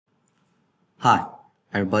Hi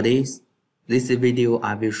everybody, this video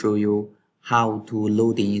I will show you how to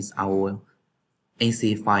load in our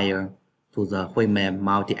AC file to the HuiMai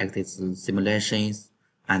multi-axis simulations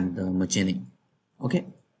and machining. Okay,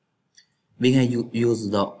 we can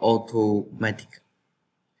use the HuiMaiTech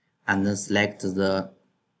and select the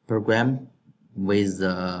program with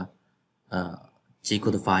the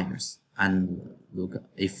G-code files, and look,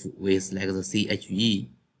 if we select the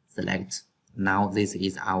CHE, select, now this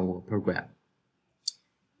is our program.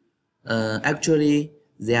 Actually,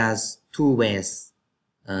 there's two ways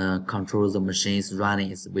control the machines running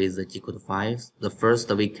with the G-code files. The first,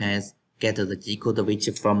 we can get the G-code which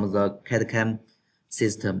from the CAD/CAM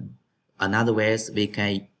system. Another way is we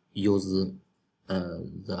can use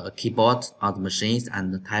the keyboard on the machines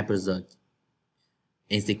and type the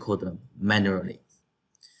AC code manually.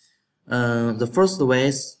 The first way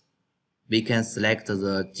is we can select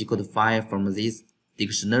the G-code file from these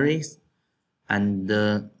dictionaries,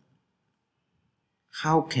 and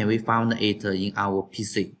how can we find it in our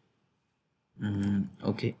PC?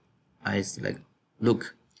 Okay, I select.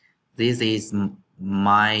 Look, this is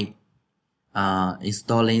my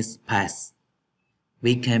installing path.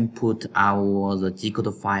 We can put the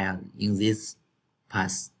G-code file in this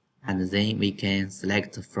path, and then we can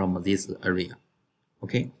select from this area.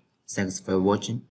 Okay, thanks for watching.